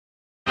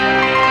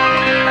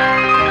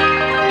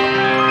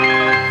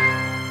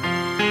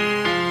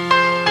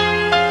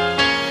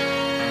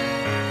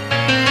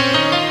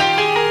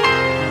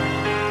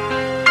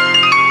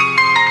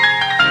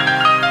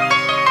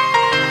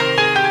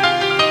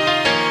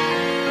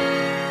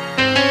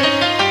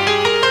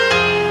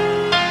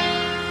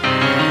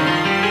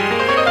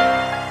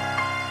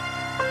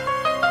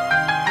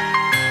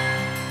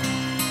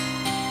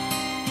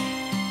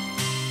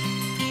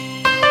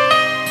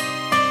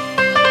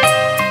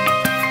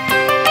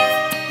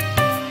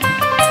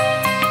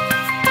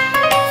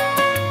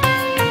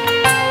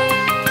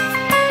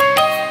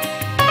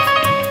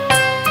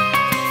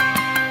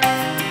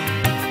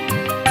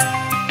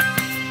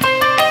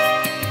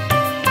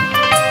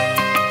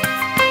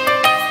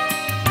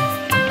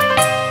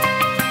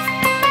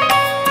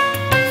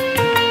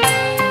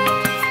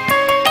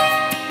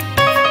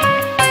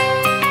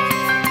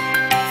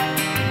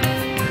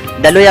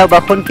د لوی او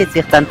بخونکي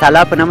څښتن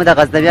تالا په نامه د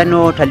غزنویانو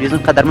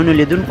ټلویزیون قدرمنو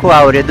لیدونکو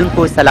او اورېدونکو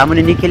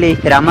سلامونه نیکې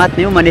احترامات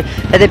مې ومنئ.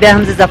 د دې بیا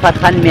هم زه ظفرت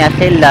خان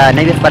میاخیل له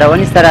نوې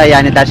خپرونې سره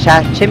یعنې در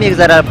شهر چې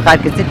میگذرد په ښار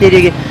کې څه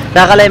تېرېږي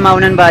راغلی یم او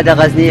نن به د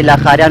غزني له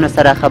ښاریانو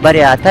سره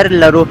خبرې اتر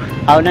لرو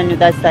او نن یو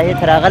داسې ساحې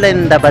ته راغلی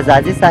یم د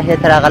بزازي ساحې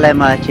ته راغلی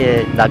یم چې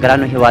د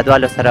ګرانو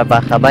هېوادوالو سره به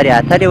خبرې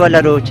اترې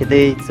ولرو چې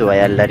دوی څه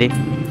ویل لري.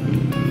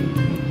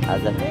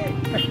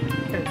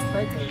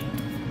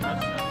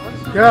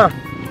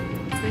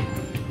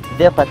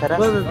 دې خواته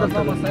راسه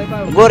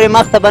ګورې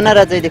مخ ته به نه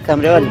راځئ د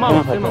کمرې والې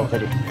کومه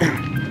خواته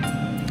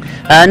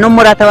نوم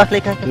مو راته واخلئ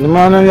کاکا.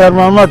 زما نوم یار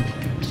محمد.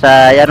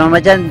 یار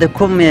محمد جان د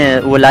کوم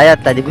ولایت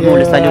ته د کوم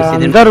ولسوالۍ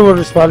اوسېدونکی؟ اندر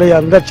ولسوالۍ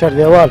اندر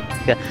چردیوال.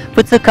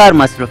 په څه کار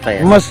مصروفه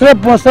یاست؟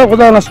 مصرف خو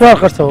دا نسوار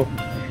خرڅوم.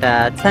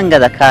 څنګه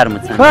د کار مو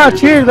څنګه؟ کار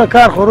چیرې د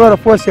کار خو وروره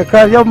پوست یې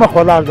کار یو مخ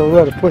ولاړ دی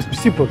وروره پوست په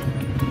صفر.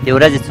 د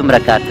ورځې څومره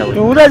کار کوئ؟ د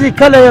ورځې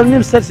کله یو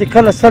نیم سل شي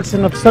کله سل شي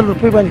نو په 100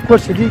 روپۍ باندې کور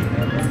چلېږي.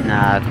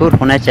 کور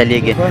خو نه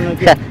چلېږي.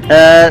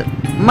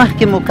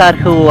 مخکې مو کار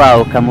ښه و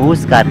او که مو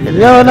اوس کار ښه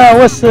دی؟ یو نه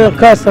اوس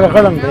کار سره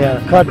غړم دی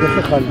یاره کار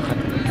بیخي خال نه ختم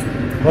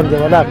غل دی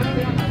ولاړ.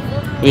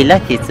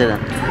 علت یې څه ده؟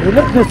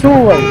 علت نو څه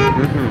ووایي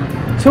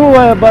څه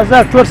ووایه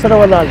بازار ټول سره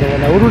ولاړ دی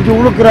ولا ورور دې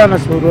وړو ګرانه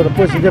شو وروره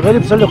پوه شې د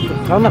غریب سړي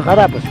خانه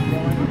خرابه شو.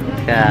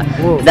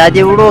 دا د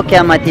وړو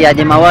قیمتي یا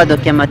د موادو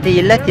قیمتي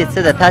علت یې څه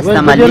ده تاسو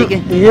ته معلومېږي؟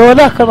 یو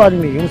لا ښه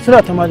معلومېږي اوس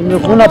راته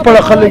معلومېږي خو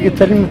ناپړه خلک یې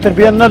تعلیم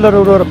تربیه نه لري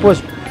وروره پوه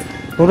شو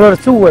وروره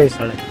څه ووایي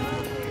سړی.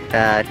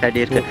 ښه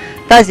ډېر ښه.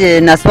 تاسې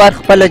نسوار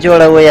خپله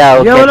جوړوئ او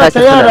یو لا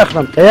تیار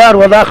اخلم تیار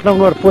ولا اخلم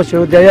نور پوه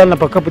شو د عیال نه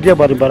په کپ دې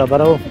باندې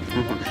برابروم.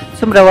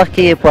 څومره وخت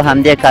کې په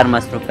همدې کار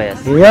مصروفه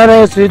یاست؟ یاره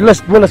اوس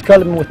 10-12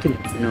 کاله مې وتلي.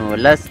 نو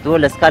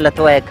 10-12 کاله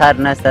ته وایې کار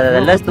نشته ده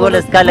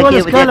 10-12 کاله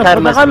کې په دې کار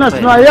مصروفه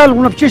یاست. نو عیال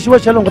غونه په چی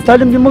وچلم خو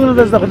تعلیم دې موږ نه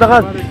زده دغه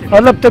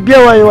الب ته بیا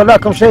وایي ولا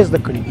کوم شی زده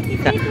کړي.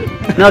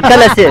 نو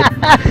کله چې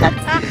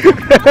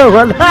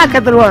ولا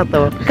کتل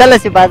ورته کله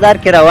چې بازار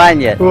کې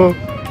روان یې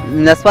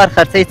نسوار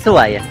خرڅوي څه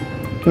وایې؟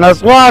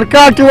 نسوار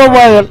کاټي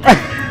ووایل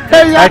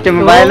کاټي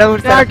موبایل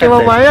ورسره کاټي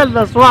موبایل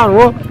نسوار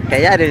و که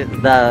یارې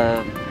دا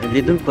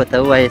لیدونکو ته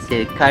ووایې چې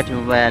کاټي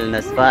موبایل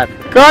نسوار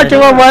کاټي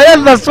موبایل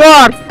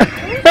نسوار.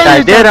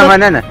 ډېره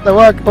مننه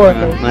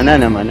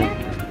مننه مننه.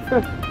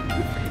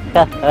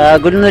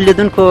 ګلونو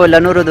لیدونکو له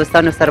نورو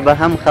دوستانو سره به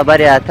هم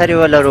خبرې اترې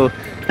ولرو.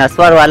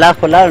 نسوار والا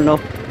خو لاړ نو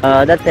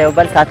دلته یو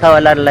بل کاکا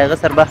ولاړ له هغه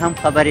سره به هم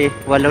خبرې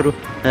ولرو.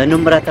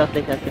 نوم راته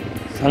واخلئ کاکا.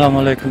 سلام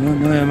علیکم.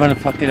 نوم من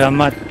فقیر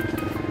احمد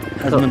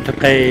از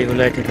منطقه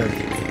ولایت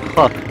غزنی.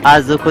 خب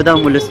از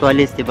کدام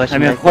ولسوالی هستی باشه؟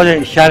 همین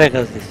خود شهر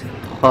غزنی است.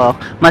 خب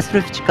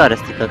مصروف چی کار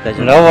هستی کاکا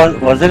جان؟ لا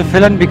وزیر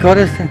فعلا بیکار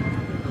هستم.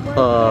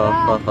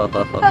 خب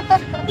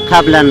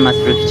قبلا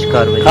مصروف چی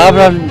کار بودی؟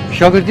 قبلا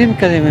شاگردی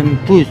میکردیم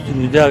پوست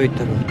روده و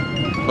ایترا.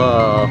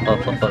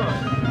 خب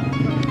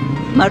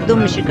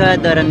مردم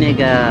شکایت داره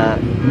میگه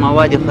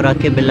مواد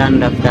خوراکی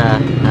بلند رفته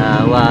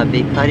و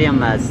بیکاری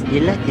هم از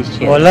علتش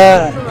چیه؟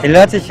 والا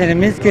علتش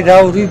نیست که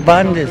راه روی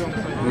بند است.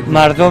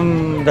 مردم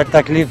در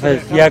تکلیف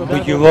است. یک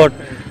بوجوار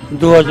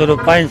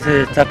 2005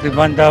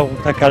 تقریبا دا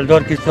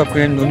تکلدار که حساب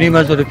کنیم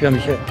 2,500 روپیه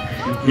میشه.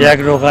 یک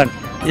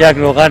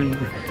روغن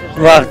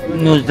وقت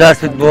 19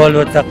 ست بال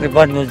و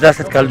تقریبا 19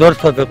 ست کلدار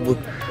سابق بود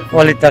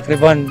ولی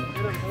تقریبا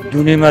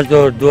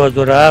 2,500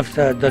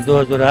 2700 در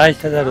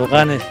 2800 در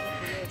روغن است.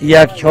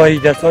 یک چای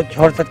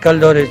 400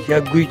 کلدار است.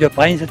 یک گوی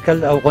 500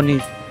 کلدار افغانی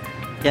است.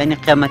 یعنی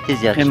قیمتی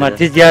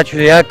زیاد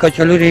شده. یک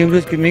کچالوری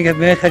امروز که میگه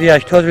میخری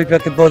 80 روپیه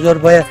که بازار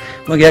باید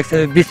مگه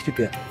 120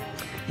 روپیه.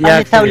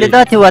 یعنی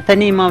تولیدات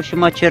وطنی ما و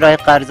شما چرای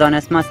قرضان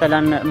است؟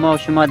 مثلا ما و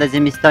شما در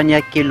زمستان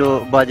 1 کیلو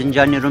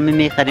بادنجان رومی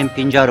میخریم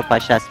 50 روپیه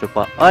 60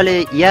 روپیه حالا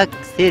یک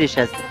سیرش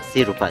از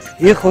 30 روپیه است.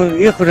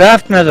 این خو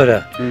رفت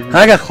نداره.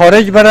 اگر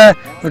خارج بره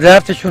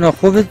رفتشون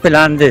خوب است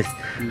بلند است.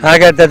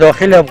 اگر در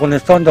داخل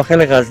افغانستان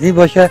داخل غزنی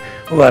باشه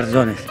او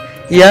ارزان است.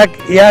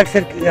 یک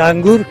سر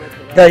انگور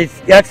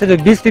در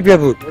 120 روپیه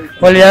بود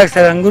ولی یک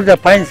سر انگور در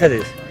 500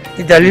 است.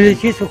 این دلیل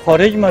چیست؟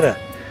 خارج مره.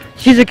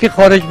 چیزی که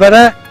خارج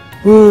بره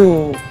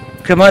او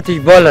قیمتش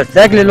بالا است.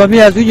 یک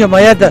لیلامی از اونجا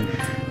مایه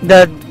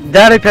در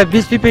 10 روپیه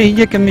 20 روپیه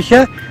اینجا که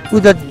میشه او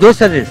در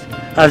 200 است.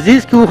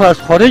 عزیز که او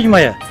از خارج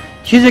مایه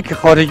چیزی که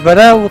خارج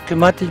بره او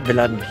قیمتش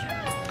بلند میشه.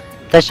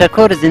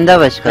 تشکر زنده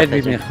باش کاکا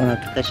خیلی جان. میخواند.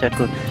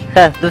 تشکر.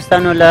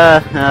 دوستانو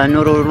له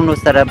نورو ورونو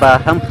سره به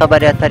هم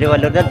خبرې اترې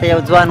ولرو. دلته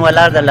یو ځوان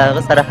ولاړ دی له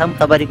هغه سره هم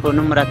خبرې کوو.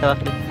 نوم راته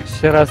واخلئ.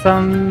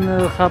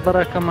 شیرحسن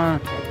خبره کومه.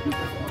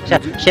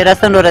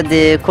 شیرحسن وروره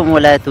د کوم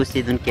ولایت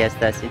اوسېدونکي یاست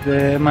تاسې؟ د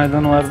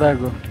میدان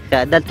وردګو.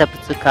 دلته په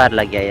څه کار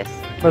لګیا یاست؟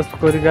 بس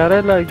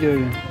کوریګارۍ لګیا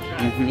یم.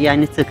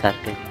 یعنې څه کار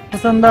کوئ؟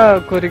 مثلا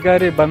دا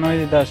کوریګارۍ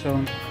بنایي دا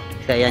شون.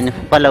 یعنې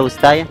خپله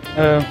اوستا یې؟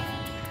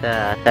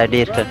 ښه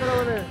ډېر ښه.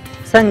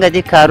 څنګه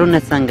دي کارونه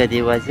څنګه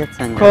دي وضعیت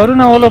څنګه؟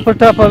 کارونه والا په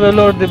ټاپه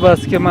ولاړ دي بس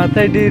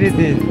قیمتۍ ډېرې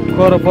دي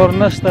کاروبار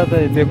نشته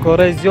دی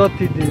بیکارۍ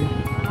زیاتې دي.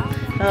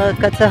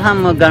 که څه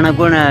هم ګڼه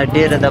ګوڼه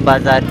ډېره د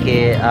بازار کې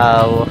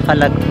او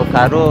خلک په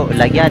کارو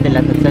لګیا دي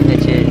لکه څنګه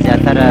چې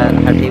زیاتره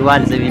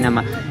هټیوال زه وینم.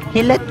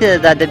 علت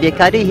د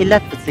بیکارۍ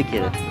علت په څه کې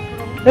ده؟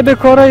 د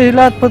بیکارۍ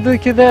علت په دوی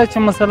کې دی چې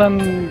مثلا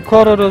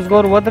کار و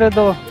روزګار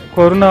ودرېده،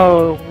 کارونه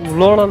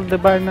ولاړل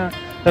د بینه،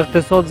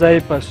 اقتصاد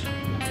ضعیفه شو.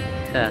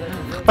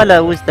 خپله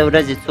اوس د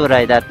ورځې څو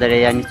عایدات لرئ،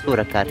 یعنې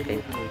څومره کار کوئ؟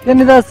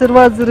 یعنې داسې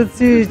ورځ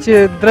رسي چې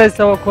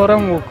 300 کار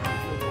هم وکړو،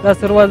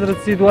 داسې ورځ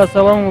رسي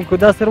 200 هم وکړو،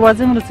 داسې ورځ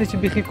هم رسي چې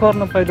بیخي کار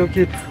نه پیدا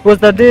کړي. اوس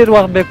د ډېر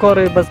وخت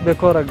بیکاره بس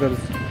بیکاره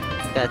ګرځو.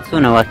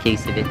 څونه وخت کېږي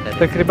چې بیکاره؟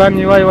 تقریبا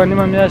یوه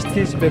نیمه میاشت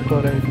کېږي چې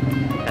بیکاره یم.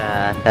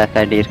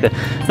 ښه ډېر ښه.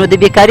 نو د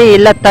بیکارۍ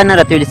علت تا نه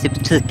راته ویلې چې په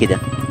څه کې ده؟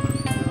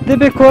 د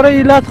بیکارۍ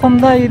علت خو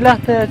همدا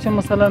علت دی چې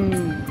مثلا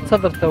څه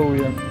درته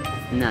ووایم؟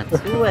 نه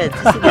څه ووایه،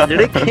 څه چې د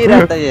زړه کې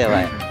راته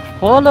ووایه.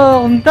 خو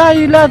همدا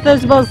علت دی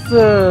چې بس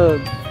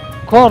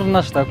کار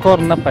نشته، کار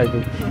نه پیدا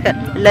کړي.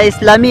 له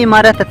اسلامي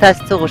امارته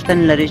تاسو څه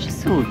غوښتنې لرئ چې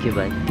څه وکړي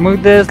باید؟ موږ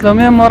د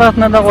اسلامي امارت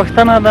نه دا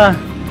غوښتنه ده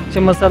چې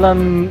مثلا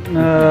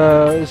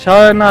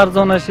شیان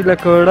ارزانه شي،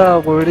 لکه اوړه،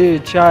 غوړي،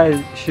 چای،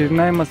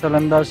 شیرینۍ، مثلا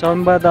دا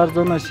شیان باید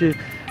ارزانه شي.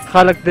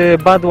 خلک د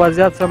بد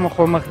وضعیت سره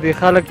مخامخ دي،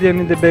 خلک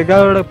یعنې د بېګا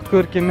اوړه په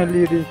کور کې نه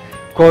لري،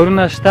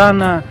 کارونه شته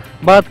نه،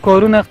 باید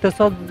کارونه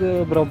اقتصاد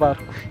برابر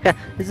کړو.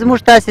 زموږ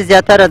تاسې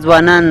زیاتره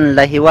ځوانان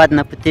له هېواد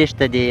نه په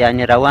تېښته دي،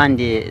 یعنې روان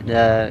دي د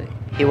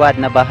هېواد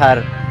نه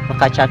بهر په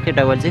قاچاقي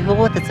ډول ځي.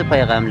 هغو ته څه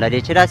پیغام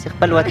لري چې راسي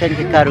خپل وطن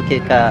کې کار وکړي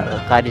که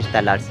خارج ته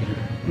لاړ شي؟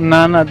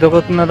 نه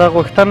دغو نه دا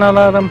غوښتنه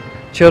لرم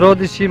چې را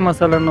دې شي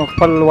مثلا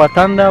خپل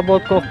وطن دې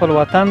آباد کړو، خپل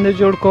وطن دې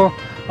جوړ کړو.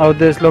 او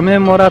د اسلامي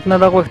امارت نه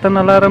دا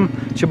غوښتنه لرم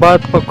چې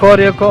باید په کار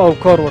یې کړو او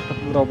کار ورته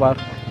برابر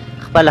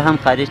کړو. خپله هم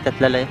خارج ته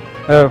تللی؟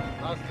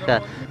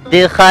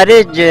 د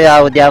خارج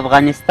او د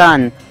افغانستان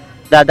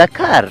دا د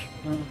کار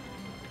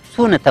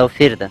څونه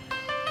توفیر ده؟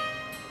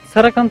 څه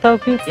رقم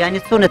توپیر؟ یعنې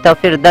څونه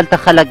توفیر؟ دلته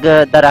خلک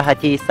د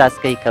راحتي احساس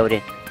کوي کورې؟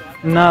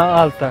 نه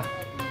هلته.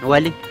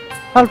 ولې؟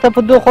 هلته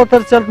په دو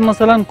خاطر چې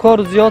مثلا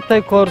کار زیات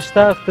دی، کار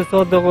شته،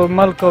 اقتصاد دغه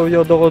ملک او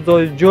یا دغه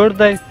ځای جوړ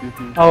دی.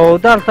 او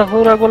دلته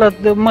خو راګوله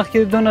مخکې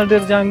دونه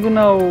ډېر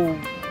جنګونه او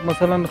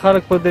مثلا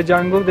خلک په د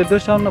جنګو د دو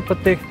شیانو نه په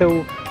تېښته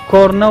وو،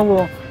 کار نه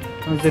وو.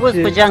 اوس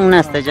په جنګ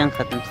نسته، جنګ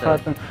ختم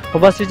شوی. خو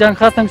بس چې جنګ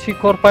ختم شي،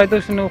 کار پیدا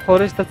شي، نو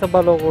خارج ته څه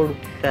بلا غواړو.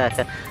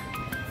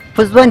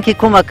 په ژوند کې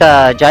کومه که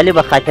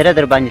جالبه خاطره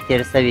در باندې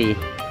تېره سوې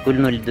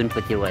ګلنو لیدونکو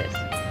ته یې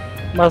ووایاست؟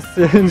 بس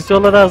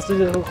انشاءالله داسې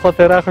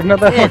خاطره خو نه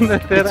ده.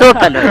 څو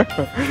کاله؟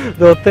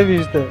 د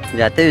 28 ده.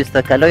 د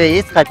 28 کالو یې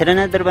هېڅ خاطره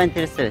نه در باندې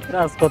تېره سوې؟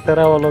 داسې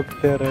خاطره والا که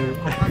تېره وي.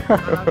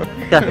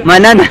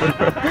 مننه.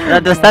 را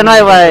دوستان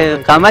وایي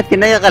قامت کې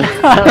نه یې غلی؟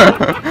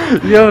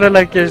 یو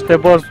ورله کې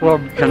اشتباه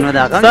شوم. نو د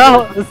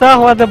هغه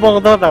سهوا د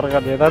بغداد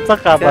درغلې ده، څه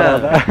خبره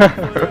ده؟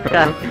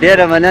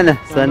 ډېره مننه،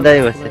 ژوندی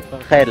اوسئ،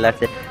 خیر لاړ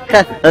شئ.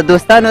 ښه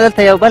دوستانو،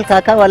 دلته یو بل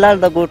کاکا ولاړ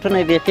د ګوټونه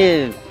بیخي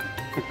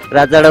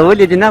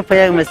راځړولي دي، نه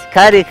پوهېږم چې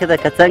کار یې ښه ده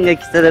که څنګه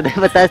کیسه ده. دی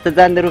به تاسو ته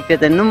ځان در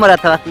وپېژني، نوم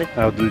راته واخلئ.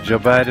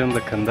 عبدالجبار یم، د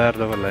کندهار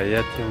د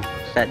ولایت یم.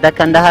 د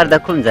کندهار د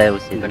کوم ځای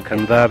اوسېدل؟ د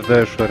کندهار د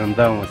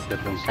شورندام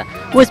اوسېدم.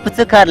 اوس په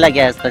څه کار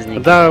لګیا یاست غزني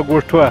کې؟ دا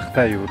ګوټو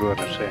اخته یو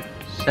وروره ښه.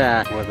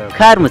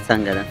 کار مو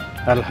څنګه ده؟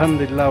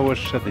 الحمدلله اوس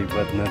ښه دی،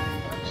 بد نه دی.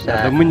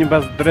 د مني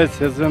بس 3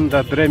 سیزن،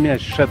 دا 3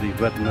 میاشتې ښه دی،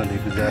 بد نه دی،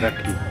 ګزاره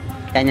کوي.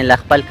 یعنې له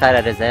خپل کاره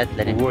رضایت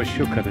لرئ؟ و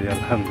شکر دی،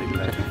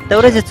 الحمدلله. د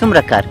ورځې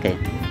څومره کار کوئ؟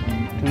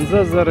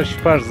 50,000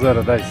 شپږ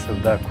داسې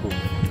سودا کوو.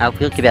 او په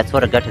یو کې بیا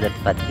څومره ګټه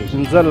درته پاتې کېږي؟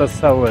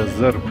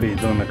 1500 روپۍ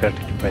دونه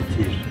ګټه کې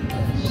پاتېږي.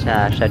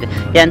 ښه ډېر.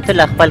 یعنې ته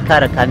له خپل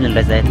کاره کامل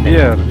رضایت لرې؟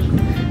 ډېر.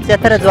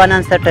 زیاتره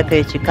ځوانان څه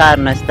ټکوي چې کار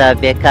نشته،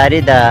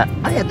 بیکاري ده.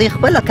 آیا دوی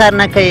خپله کار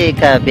نه کوي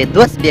که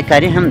بېدوست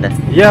بیکاري هم ده؟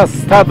 یا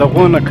ستا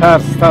دغونه کار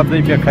ستا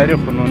دی بیکاري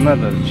خو نو نه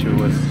ده چې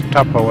اوس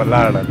ټپه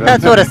ولاړه ده. تا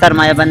څومره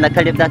سرمایه بنده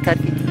کړې په دا کار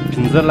کې؟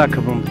 15 لکه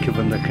به م پکې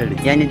بنده کړي.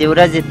 یعنې د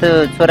ورځې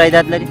ته څو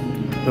عایدات لري؟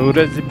 د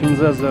ورځې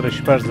 15,000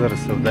 شپږ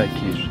سودا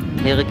کېږي.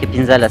 هغه کې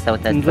 1500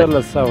 تاسو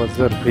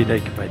 1500 پیدا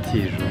کې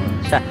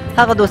پاتېږي.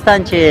 هغه دوستان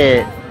چې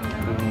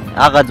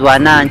هغه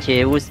ځوانان چې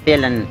اوس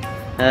فعلا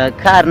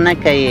کار نه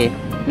کوي،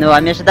 نو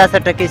همیشه دا څه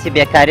ټکي چې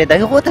بیکاري ده،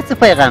 هغو ته څه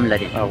پیغام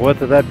لري؟ هغو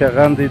ته دا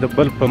پیغام دی د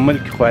بل په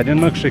ملک خواري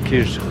نه ښه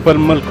کېږي. خپل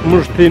ملک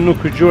موږ ته یې نه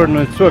کړو جوړ،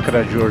 نو څوک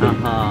را جوړوي؟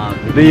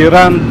 د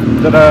ایران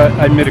د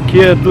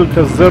امریکې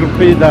دلته 1000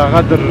 روپۍ د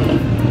هغه در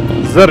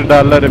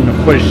 $10 مې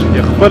خوښ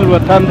دي. خپل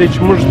وطن دی چې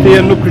موږ ته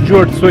یې نه کړو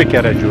جوړ، څوک یې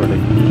را جوړوي؟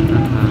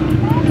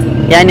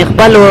 یعنې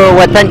خپل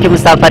وطن کې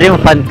مسافري هم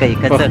خوند کوي؟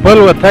 په خپل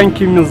وطن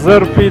کې مې 1000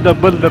 روپۍ د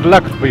بل در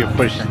 1,00,000 روپۍ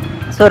خوښ دي.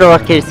 څومره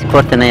وخت کېږي چې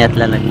کور ته نه یې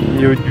تللی؟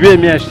 یو 2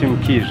 میاشتې م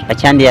کېږي.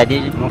 بچیان دې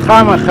یادېږي؟ نو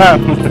خامخا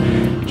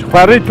چې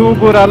خوارۍ ته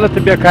وګوره، هلته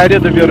بیکاري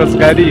د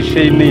بېروزګاري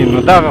شی نه وي، نو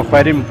دغه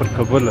خواري مې پر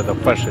قبوله ده،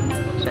 خوښه دي.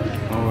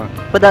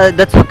 خو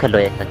د څو کلو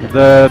یې کاکا؟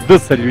 د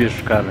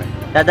 42 کاله.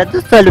 دا د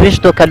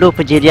 42 کلو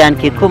په جریان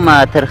کې کومه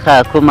ترخه،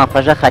 کومه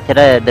خوږه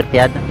خاطره در په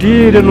یاد ده؟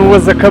 ډېرې، نو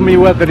وزه کمه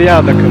یوه در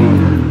یاده کړم.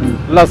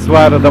 10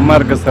 واره د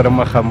مرګ سره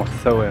مخامخ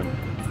شوی یم.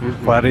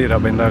 خوارۍ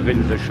راباندې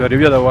راغلې د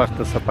شوروي د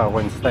وخته څه په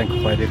افغانستان کې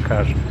خواري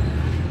کاږي،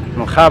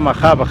 نو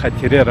خامخا به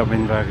خاطرې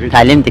راباندې راغلي.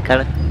 تعلیم دې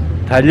کړی؟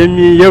 تعلیم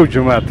یې یو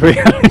جومات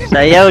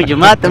ویلی. یو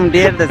جومات هم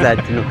ډېر ده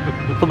ذاتي. نو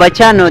خو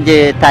بچیانو دې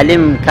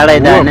تعلیم کړی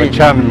ده؟ 2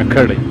 بچیان مې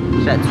کړی.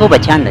 څو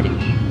بچیان لري؟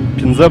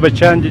 15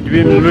 بچیان دي،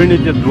 2 مې لوڼې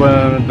دي،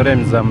 2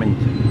 درېیم زامن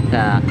دي.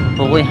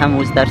 هغوی هم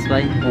اوس درس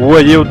وایي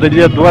یو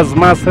دلې دوه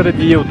زما سره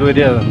دي یو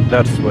دورې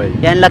درس وایي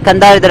یعنې له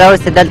کندهار د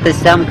راوستې دلته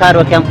چې هم کار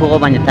وکړي هم په هغو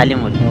باندې تعلیم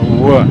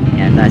وکړي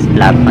یا داسې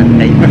پلار خوند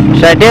کوي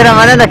ښه ډېره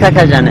مننه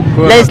کاکا جانه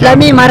له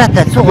اسلامي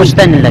امارته څه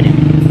غوښتنې لري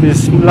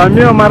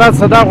اسلامي امارات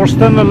څه دا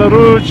غوښتنه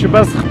لرو چې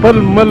بس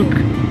خپل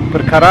ملک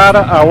پر قراره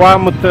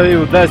عوامو ته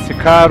یو داسې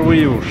کار و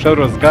یو ښه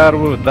روزګار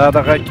و دا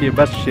دغه کې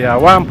بس چې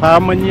عوام په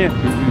امن یې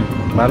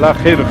بالا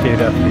خیر و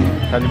خیرات دی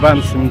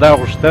طالبان سم دا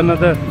غوښتنه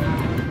ده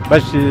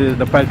بس چې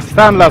د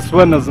پاکستان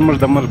لاسوهنه زموږ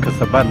د ملکه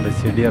څه بنده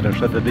شي ډېره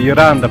ښه ده د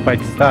ایران د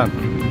پاکستان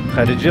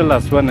خارجي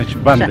لاسوهنه چې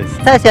بنده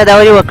شي تاسې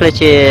یادولې وکړه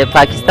چې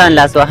پاکستان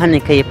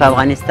لاسوهنې کوي په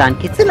افغانستان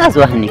کې څه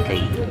لاسوهنې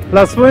کوي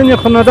لاسوهنې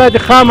خو نو دا د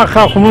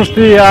خامخا خو موږ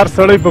ته هر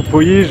سړی به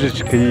پوهېږي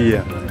چې کوي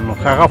یې نو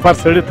هغه هر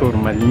سړي ته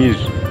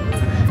ورمعلومېږي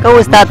که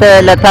اوس تا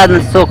ته له تا نه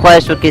څوک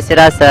خواهش وکړي چې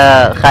راسه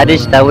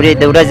خارج ته وړې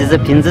د ورځې زه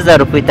 15,000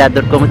 روپۍ تا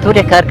درکوم ته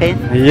ولې کار کوې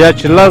یا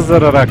چې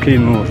 10,000 راکوي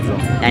نور ځم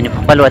یعنې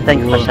په خپل وطن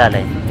کې خوشحاله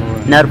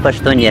یې نر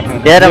پښتون یې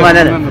ډېره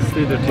مننه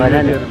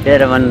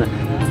ډېره مننه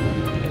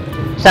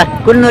ښه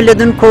ګلنو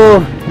لیدونکو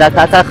دا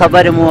کاکا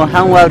خبرې مو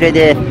هم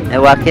واورېدې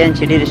واقعا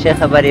چې ډېرې ښې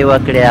خبرې یې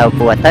وکړې او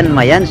په وطن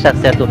مین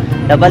شخصیت و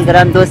له بل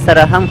ګران دوست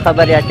سره هم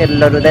خبرې اترې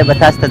لرو دی به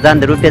تاسو ته ځان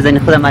در وپېژني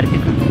خو د معرفي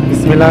کړم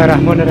بسم الله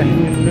الرحمن الرحیم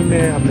نوم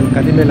مې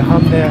عبدالقدیم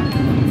الهام دی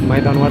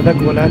میدان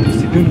وردګ ولایت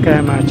اوسېدونکی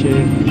یم چې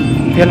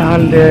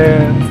فلحال د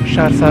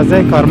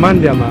ښارسازۍ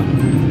کارمند یم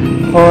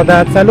خو د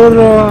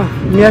 4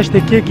 میاشتې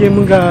کېږي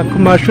موږ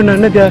کوم معاشونه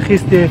نه دي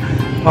اخیستي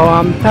او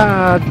همتا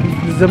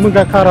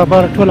زموږ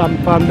کاروبار ټول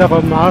په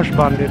همدغه معاش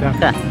باندې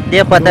ده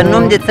دې خواته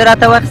نوم دې څه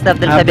راته واخیست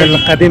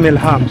عبدالقدیم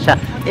الهام ښه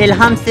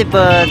الهام صاحب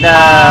د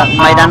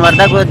میدان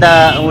وردګو د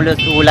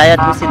ولایت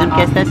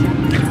اوسېدونکی ستاسې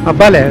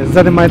بله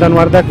زه د میدان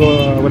وردګ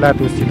ولایت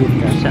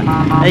اوسېدونکی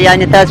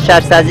یعنې تاسو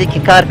ښارسازي کې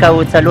کار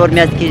کوو 4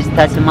 میاشتې کېږي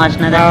تاسې معاش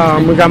نه ده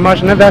موږ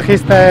معاش نه ده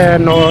اخیستی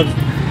نو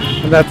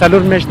د 4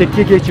 میاشتې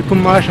کېږي چې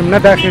کوم معاش هم نه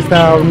ده اخیستی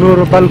او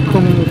نور بل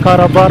کوم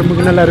کاروبار موږ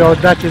نه لرو او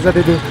دا چې زه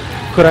د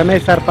کورنۍ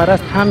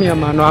سرپرست هم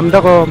یم نو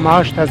همدغه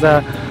معاش ته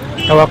زه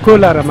توقع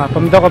لرم په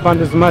همدغه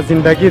باندې زما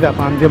زندګي ده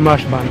په همدې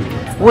معاش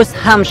باندې اوس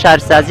هم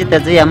ښارسازي ته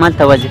ځئ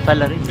هملته وظیفه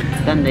لرئ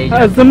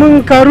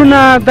زمونږ کارونه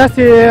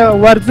داسې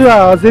ورځو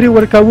حاضري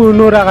ورکوو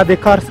نور هغه د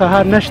کار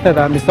ساحه نشته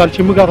ده مثال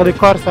چې موږ هغه د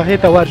کار ساحې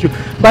ته ورشو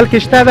بلکې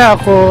شته ده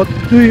خو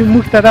دوی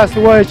موږ ته داسې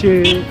وایي چې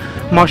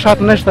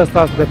معاشات نشته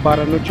ستاسو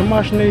دپاره نو چې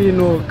معاش نه وي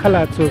نو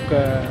کله څوک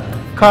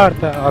کار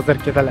ته حاضر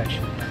کېدلی شي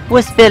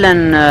اوس فعلا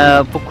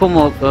په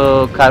کومو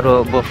کارو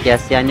بوخت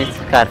یاست یعنې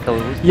څه کار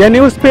کوئ یعنې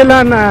اوس فعلا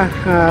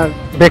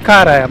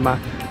بېکاره یم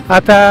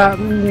حتی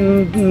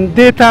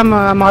دې ته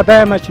ماده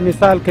یم چې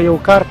مثال که یو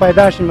کار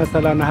پیدا شي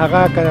مثلا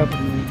هغه که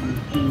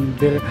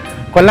د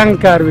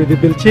کلنګ کار وي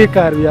د بلچې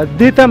کار وي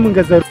دې ته موږ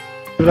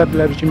ضرورت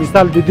لرو چې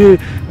مثال د دې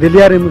د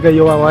لارې موږ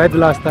یو عواید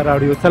لاسته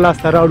راوړو یو څه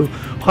لاسته راوړو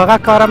خو هغه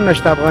کار هم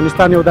نشته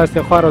افغانستان یو داسې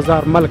خوار و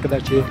زار ملک ده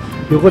چې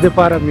د هغو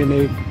دپاره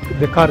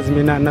د کار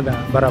زمینه نه ده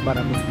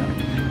برابره موږ ته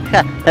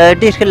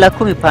ډېر ښه له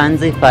کومې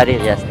پوهنځۍ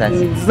فارغ یاست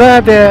تاسې زه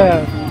د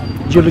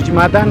جیولوجي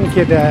معدن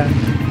کې د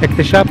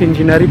اکتشاف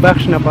انجینري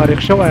بخش نه فارغ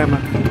شوی یم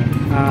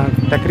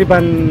تقریبا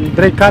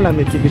 3 کاله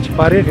مې کېږي چې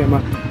فارغ یم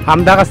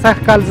همدغه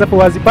سخت کال زه په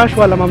وظیفه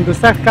شولم همدو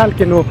سخت کال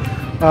کې نو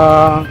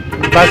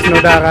بس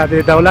نو دغه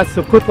د دولت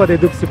سقوط و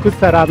د دوی سقوط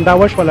سره همدا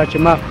وشوله چې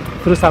ما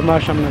تر اوسه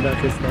معاش هم نه ده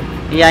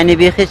اخیستی یعنې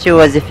بیخي چې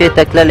وظیفې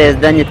ته تللی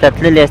یاست دندې ته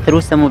تللي یاست تر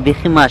اوسه مو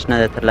بیخي معاش نه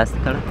ده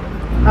ترلاسه کړی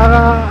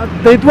هغه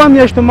د 2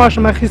 میاشتو معاش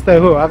هم اخیستی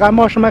هو هغه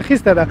معاش هم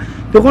اخیستی ده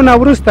د هغو نه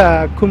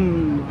وروسته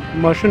کوم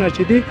معاشونه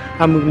چې دي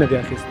هم موږ نه دي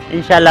اخیستي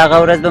انشاءالله هغه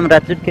ورځ به م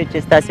راتلونکې چې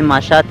ستاسې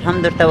معاشات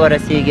هم درته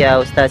ورسیږي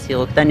او ستاسې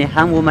غوښتنې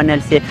هم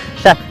ومنل سي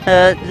ښه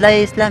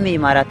له اسلامي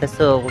امارته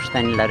څه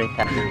غوښتنې لرئ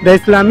د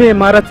اسلامي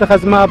امارت څخه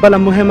زما بله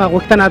مهمه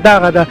غوښتنه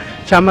دغه ده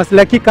چې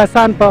مسلکي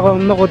کسان په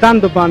همغو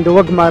دندو باندې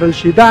وګمارل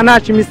شي دا نه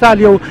چې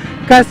مثال یو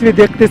کس وي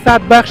د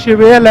اقتصاد بخش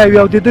ویلی وي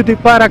او د ده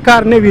دپاره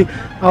کار نه وي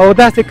او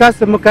داسې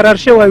کس مقرر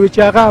شوی وي چې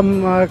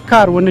هغه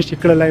کار ونه شي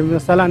کړلی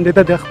مثلا د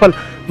ده د خپل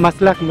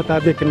مسلک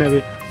مطابق نه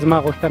وي زما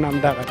غوښتنه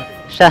همدغه ده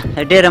ښه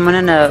ډېره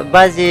مننه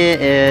بعضې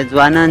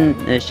ځوانان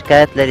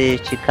شکایت لري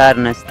چې کار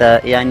نشته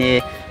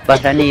یعنې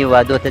بهرني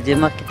هېوادو ته ځي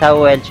مخکې تا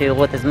وویل چې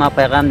هغو ته زما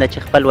پیغام ده چې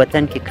خپل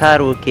وطن کې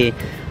کار وکړي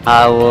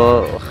او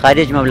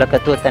خارج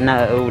مملکتو ته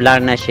ولاړ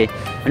نه شي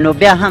نو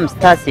بیا هم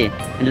ستاسې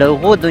له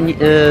هغو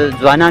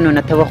ځوانانو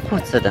نه توقع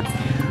څه ده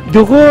د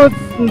هغو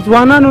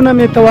ځوانانو نه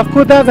مې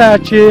توقع دا ده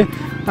چې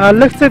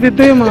لږ څه د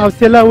دوی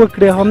حوصله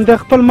وکړي همد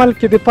خپل ملک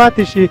کې د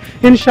پاتې شي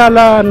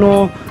انشاءالله نو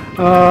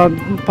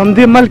په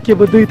همدې ملک کې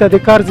به دوی ته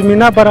د کار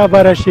زمینه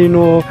برابره شي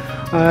نو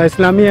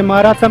اسلامي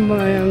امارات هم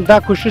دا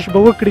کوشش به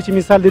وکړي چې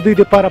مثال د دوی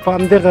دپاره په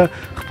همدغه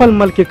خپل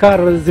ملک کې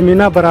کار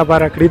زمینه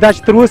برابره کړي دا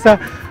چې تر اوسه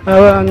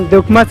د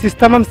حکومت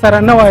سیستم هم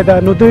سره نه وای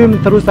ده نو دوی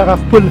هم تر اوسه هغه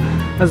خپل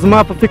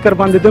زما په فکر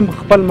باندې دوی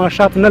خپل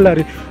معاشات نه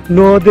لري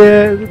نو د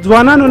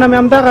ځوانانو نه مې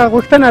همدغه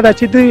غوښتنه ده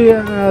چې دوی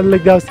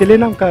لږ د حوصلې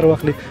نه هم کار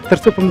واخلي تر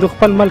څو په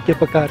خپل ملک کې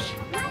په کار شي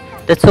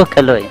د څو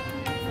کلو یې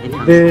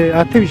د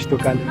 28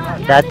 کالو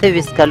د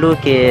 28 کلو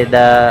کې د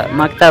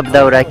مکتب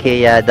دوره کې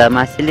یا د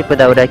محصلي په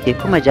دوره کې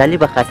کومه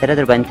جالبه خاطره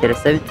در باندې تېره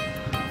شوې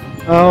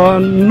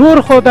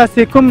نور خو داسې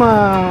کوم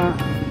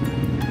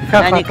ښه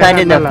یعنې خاطره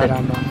کاري نه دفتر.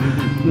 لرم.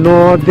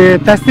 نو د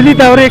تحصیلي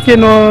دورې کې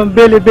نو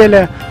بېلې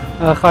بېلې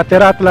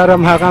خاطرات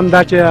لرم. هغه هم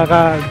دا چې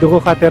هغه دغو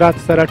خاطراتو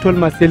سره ټول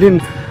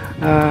محصلین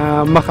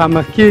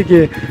مخامخ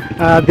کېږي.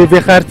 د بې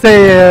خرڅۍ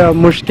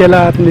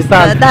مشکلات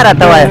مثال دا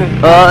راته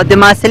وایه د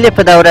محصلې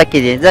په دوره کې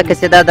دي ځکه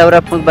چې دا دوره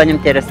په موږ باندې هم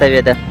تېره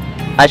سوې ده.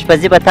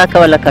 اشپزي به تا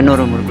کوله که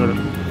نورو ملګرو؟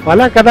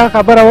 والا که دا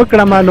خبره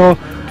وکړم نو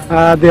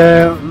د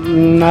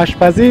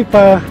آشپزي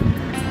په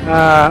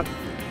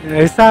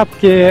حساب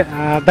کې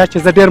دا چې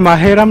زه ډېر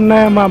ماهر هم نه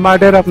یم. ما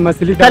ډېره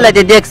مسلې کله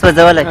دې دیګ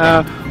سوځولی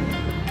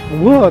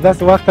و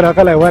داسې وخت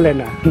راغلی ولې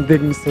نه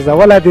دیګ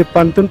سوځولی د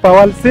پوهنتون په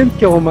اول صنف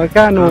کې وم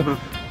که نو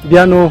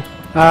بیا نو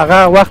هغه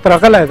وخت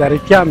راغلی د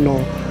رښتیا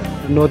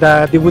نو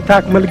د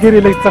وطاق ملګري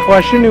لږ څه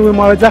خواشیني وي.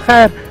 ما ویل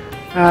خیر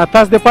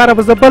تاسو دپاره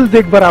به زه بل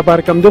دیګ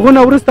برابر کړم.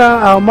 دغونه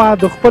وروسته ما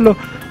د خپلو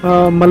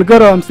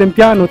ملګرو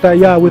همصنفیانو ته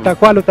یا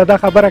وطاقوالو ته دا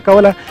خبره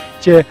کوله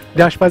چې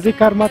د اشپزي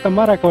کار ما ته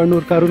مه راکوه،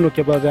 نور کارونو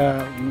کې به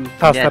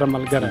تاسو سره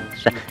ملګری.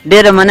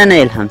 ډېره مننه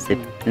الهام صاحب،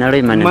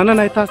 نړۍ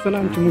مننه تاسو نه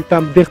چې موږ ته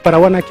دې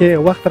خپرونه کې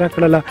وخت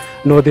راکړله.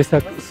 نو د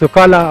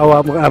سوکاله او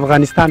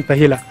افغانستان په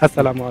هیله.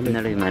 السلام علیکم.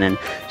 نړۍ مننه.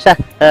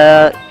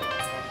 ښه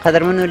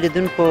قدرمنو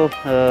لیدونکو،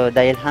 د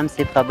الهام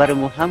صاحب خبره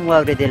مو هم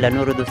واورېدې. له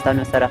نورو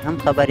دوستانو سره هم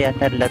خبرې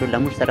اتر لرو. له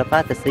موږ سره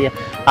پاتې سئ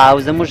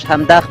او زموږ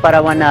همدا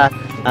خپرونه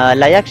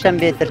له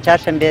یکشنبې تر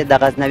چهارشنبې د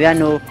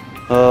غزنویانو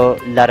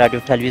له راډیو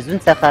ټلویزیون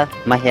څخه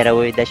مه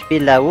هېروئ د شپې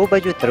له 7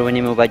 بجو تر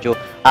 9 بجو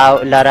او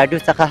له راډیو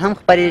څخه هم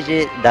خپرېږي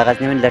د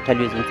غزنویانو له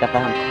ټلویزیون څخه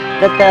هم.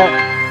 دلته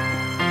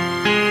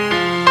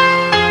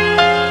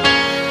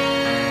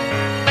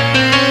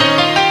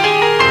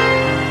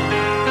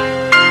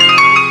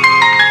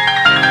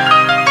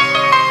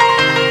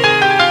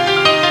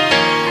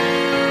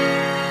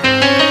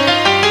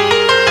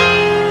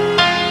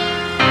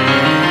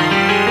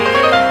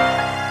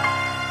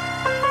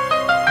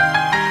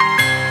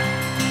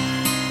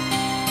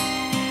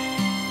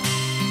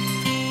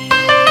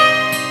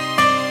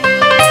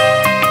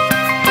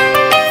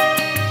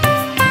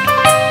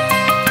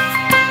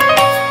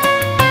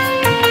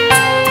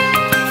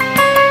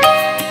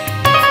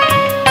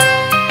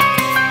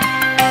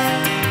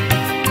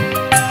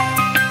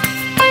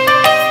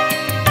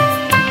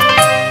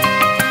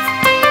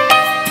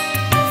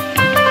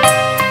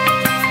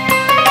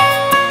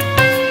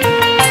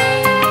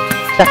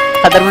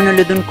قدرمنو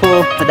لیدونکو،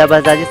 د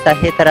بازاري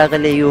ساحې ته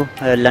راغلی یو.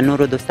 له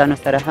نورو دوستانو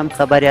سره هم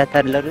خبرې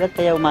اتر لرو.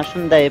 دلته یو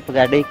ماشوم دی په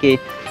ګاډۍ کې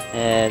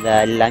د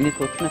لیلامي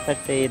کوټونه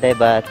خرڅوي. دی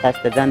به تاسو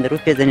ته ځان در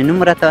وپېژني.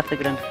 نوم راته واخلئ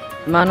ګرانه.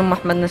 زما نوم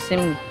محمد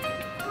نسیم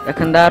د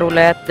کندهار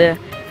ولایت د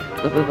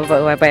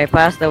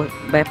بایپاس د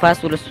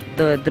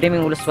درېمې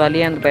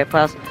ولسوالۍ د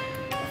بایپاس.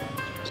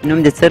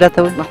 نوم دې څه راته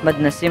وایي؟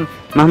 محمد نسیم.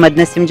 محمد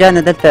نسیم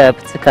جانه، دلته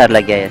په څه کار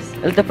لګیا یاست؟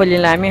 دلته په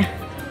لیلامي.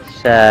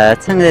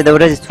 څنګه دی د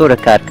ورځې څومره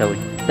کار کوئ؟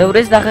 د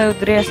ورځې دغه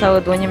 300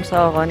 2.5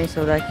 افغانۍ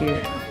سودا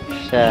کېږي.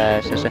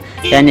 ښه.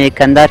 یعنې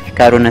کندهار کې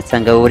کارونه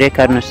څنګه وړې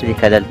کارونه ښه دي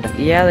که دلته؟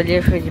 یا د دې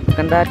ښه دي. په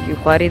کندهار کې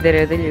خواري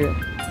درېدلې وي.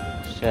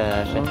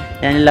 ښه.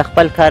 یعنې له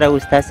خپل کاره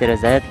اوس تاسې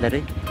رضایت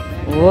لرئ؟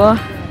 و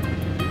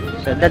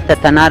دلته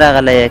تنها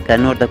راغلی یې که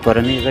نور د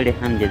کورنۍ غړي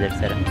هم دي در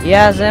سره؟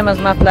 یا زه یم،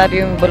 زما پلار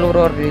یو بل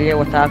ورور دی، یو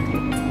وطاق دی.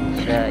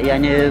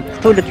 یعنې په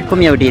ټولو کې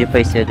کوم یو ډېرې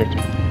پیسې ګټي؟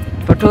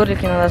 په ټولو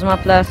کې نو زما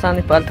پلار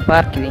ساندې په هلته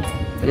پارک کې دی،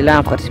 په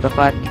لیلام خرڅي په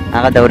پارک کې.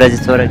 هغه د ورځې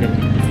څومره ګټي؟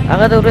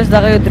 هغه د ورځې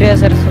دغه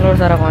 3000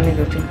 4,000 افغانۍ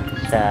ګټي.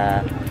 په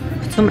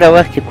څومره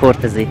وخت کې کور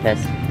ته ځئ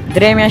تاسې؟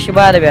 3 میاشتې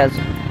بعد بیا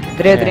ځو.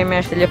 3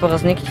 میاشتې لې په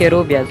غزني کې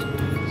تېرو بیا ځو.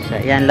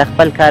 یعنې له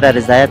خپل کاره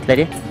رضایت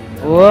لري؟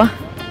 و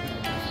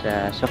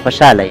ښه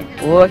خوشحاله یې؟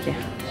 اوکې.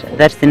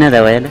 درس یې نه ده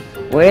ویلی؟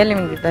 ویلی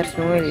مې دي، درس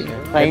مې ویلی دي.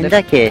 په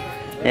آینده کې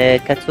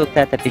که څوک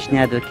تا ته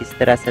پیشنهاد وکړي چې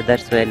ته راسه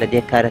درس ووایه له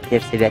دې کاره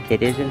تېر سې، بیا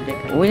تېرېږې له دې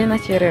کاره؟ ولې نه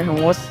تېرېږم،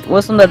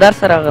 اوس هم د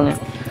درس راغلی.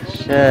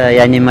 ښه.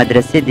 یعنې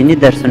مدرسې دیني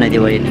درسونه دي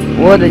ویلي؟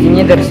 و د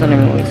دیني درسونه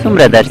مې ویلي.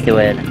 څومره درس دې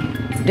ویلی؟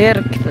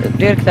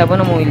 ډېر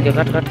کتابونه مې ویلي دي،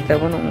 غټ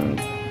کتابونه مې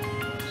ویلي.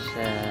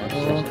 ښه.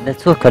 د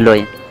څو کلو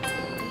یې؟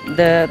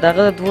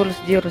 دغه د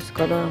 12-13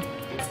 کلونو.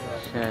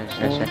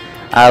 ښه.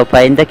 او په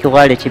آینده کې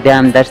غواړې چې بیا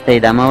هم درس ته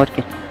ادامه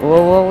ورکړې؟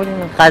 ولې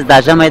نه. خاص دا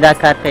ژمی دا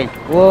کار کوې؟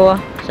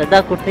 ښه. دا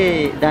کورتۍ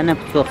دانه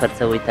په څو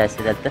خرڅوئ تاسې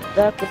دلته؟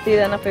 دا کورتۍ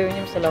دانه په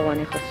 1.5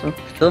 افغانۍ خرڅو.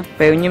 څو؟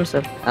 په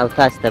 1.5. او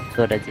تاسو ته په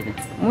څو راځي دی؟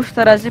 موږ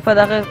ته راځي په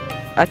دغه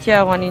 80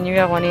 افغانۍ 90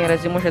 افغانۍ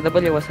راځي. موږ د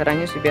بلې ورسره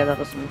رانیسو بیا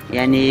دغسې.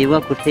 یعنې یوه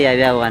کورتۍ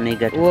 80 افغانۍ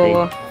ګټه کوي؟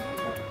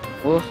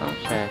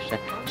 ښه.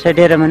 ښه.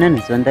 ډېره مننه،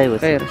 ژوندی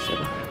اوسئ. خیر.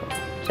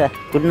 ښه.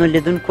 ګلنو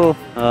لیدونکو،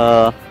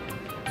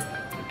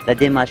 د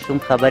دې ماشوم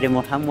خبرې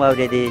مو هم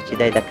واورېدې چې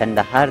دی د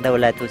کندهار د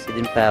ولایت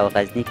اوسېدونکی او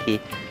غزني کې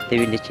ته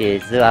ویلي چې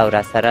زه او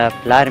راسره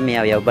پلار مې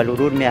او یو بل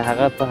ورور مې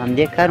هغه په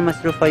همدې کار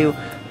مصروفه یو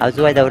او زه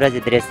وایي د ورځې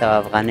 300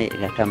 افغانۍ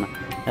ګټمه.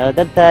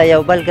 دلته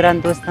یو بل ګران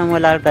دوست هم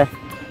ولاړ ده.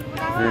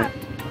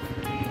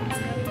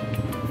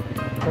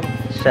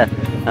 ښه.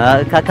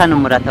 کاکا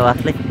نوم راته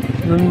واخلئ.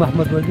 نوم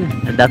محمد ولی.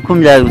 دا کوم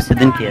ځای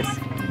اوسېدونکي یاست؟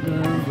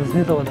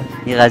 غزني ته ولایت.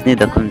 غزني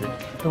د کوم ځای؟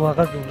 د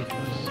واغظ د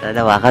ولسوالۍ. د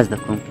واغظ د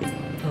کوم کلي؟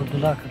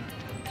 عبدالله کلی.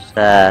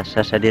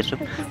 ښه ډېر ښه.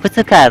 په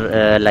څه کار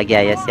لګیا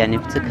یاست؟ یعنې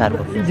په څه کار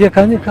وکړو؟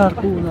 دیکاني کار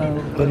کوو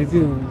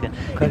غریبي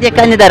دې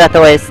کانې دا راته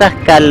وایي سږ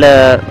کال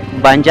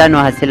بانجانو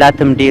حاصلات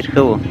هم ډېر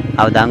ښه وو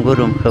او د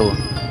انګورو هم ښه وو،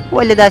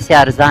 ولې داسې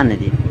ارزانه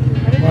دي؟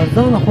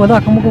 ارزانه خو دا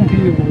که موږ هم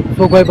پوهېږو،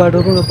 څوک وایي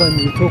بارډرونه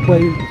باندې، څوک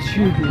وایي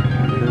شي دي،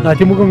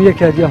 داتې موږ هم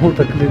یک یا هم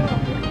تکلیف.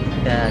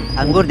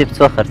 انګور دې په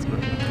څو خرڅ کړو؟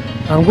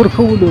 انګور ښه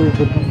ولو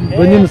په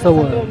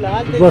 250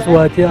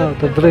 280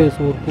 تر 300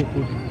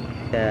 ورکوو.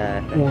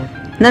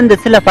 نن د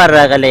څه لپاره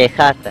راغلی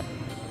ښار ته؟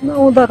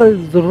 نه دغه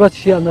ضرورت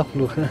شیان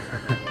اخلو.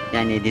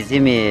 یعنې د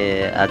ژمي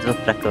اځو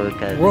پوره کوئ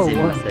که د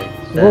ژمي مسایل؟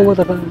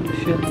 دغه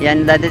شیان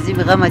یعنې دا د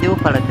ژمي غمه دې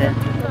وخوړه که؟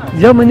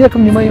 ژمه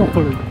نیکم نیمه یې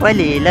وخوړل.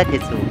 ولې علت یې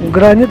څه و؟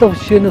 ګراني ته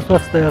شی نه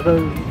سوسته هغه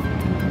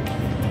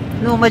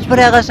نو مجبور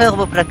یې هغه شی خو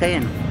به پوره کوې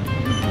نو.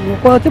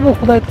 خو به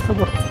خدای ته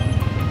صبر.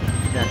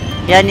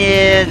 یعنې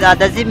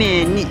د ژمي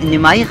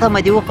نیمایي غمه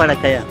دې وخوړه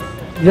که یا؟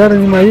 یاره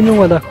نیمایي مې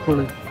ولا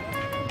خوړل.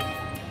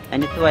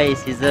 یعنې ته وایې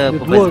چې زه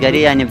په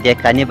بزګري یعنې په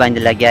دیکاني باندې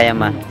لګیا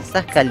یم،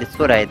 سږ کال دې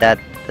څومره عایدات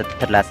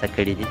ترلاسه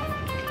کړي دي؟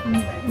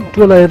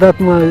 ټول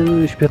عایدات ما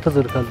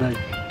 80,000 کال دی.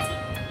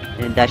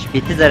 دا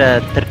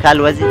 80,000 تر کال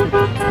وځي؟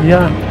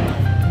 یا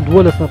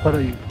 12 نفره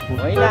یو.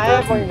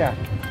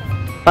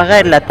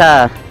 بغیر له تا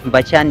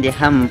بچیان دې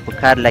هم په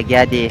کار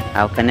لګیا دي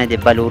او که نه دې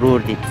بل ورور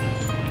دي؟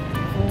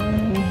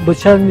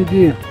 بچیان مې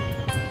دي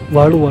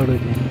واړه واړه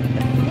دي.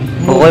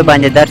 هغوی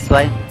باندې درس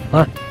وایي؟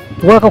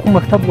 واقع خو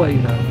مکتب وایي.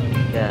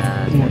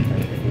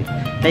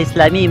 د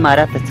اسلامي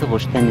امارت څه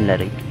غوښتنې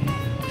لرئ؟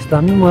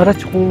 اسلامي امارت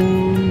خو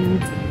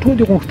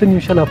ټولې غوښتنې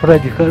انشاءالله پوره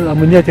دي. ښه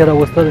امنیت یې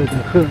راوستلی دی.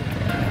 ښه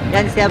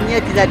یعنې چې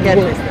امنیت یې زیاتې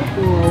ښایسته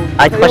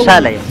او چې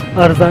خوشحاله یې؟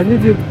 ارزاني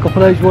دي که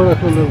خدای جوړه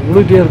کړله.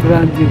 وړه ډېر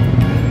ګران دي.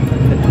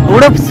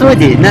 وړه په څو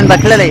دي؟ نن به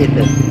تللی یې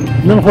ته؟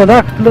 نن خو دا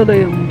تللی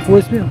یم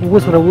اوس مې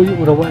اوس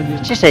روان یم.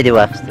 څه شی دې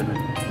واخیستو؟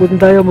 اوس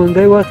دا یو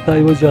منګی واخیست، دا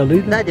یوه جالۍ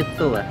ده. دا دې په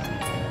څو واخیست؟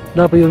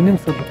 دا په 1.5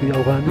 سل روپۍ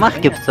افغاني.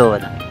 مخکې په څو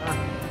ده؟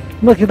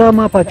 مخکې دا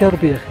ما په 80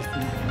 روپۍ اخیستې.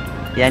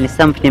 یعنې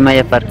سم په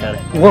نیمایي فرق کړی؟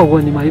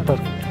 نیمایي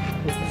فرق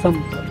سم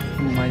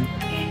نیمایي.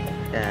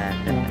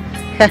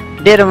 ښه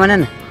ډېره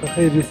مننه.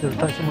 خیر یوسف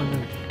تاسو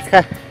مننه. ښه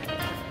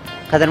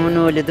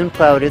قدرمنو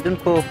لیدونکو او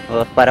اورېدونکو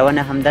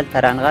خپرونه همدلته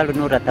رانغاړو،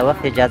 نور راته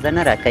وخت اجازه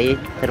نه راکوي.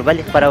 تر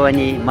بلې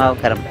خپرونې ما او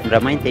کرم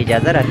رمین ته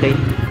اجازه راکوي.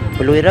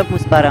 په لوی رب مو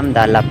سپارم د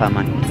الله په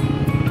امان.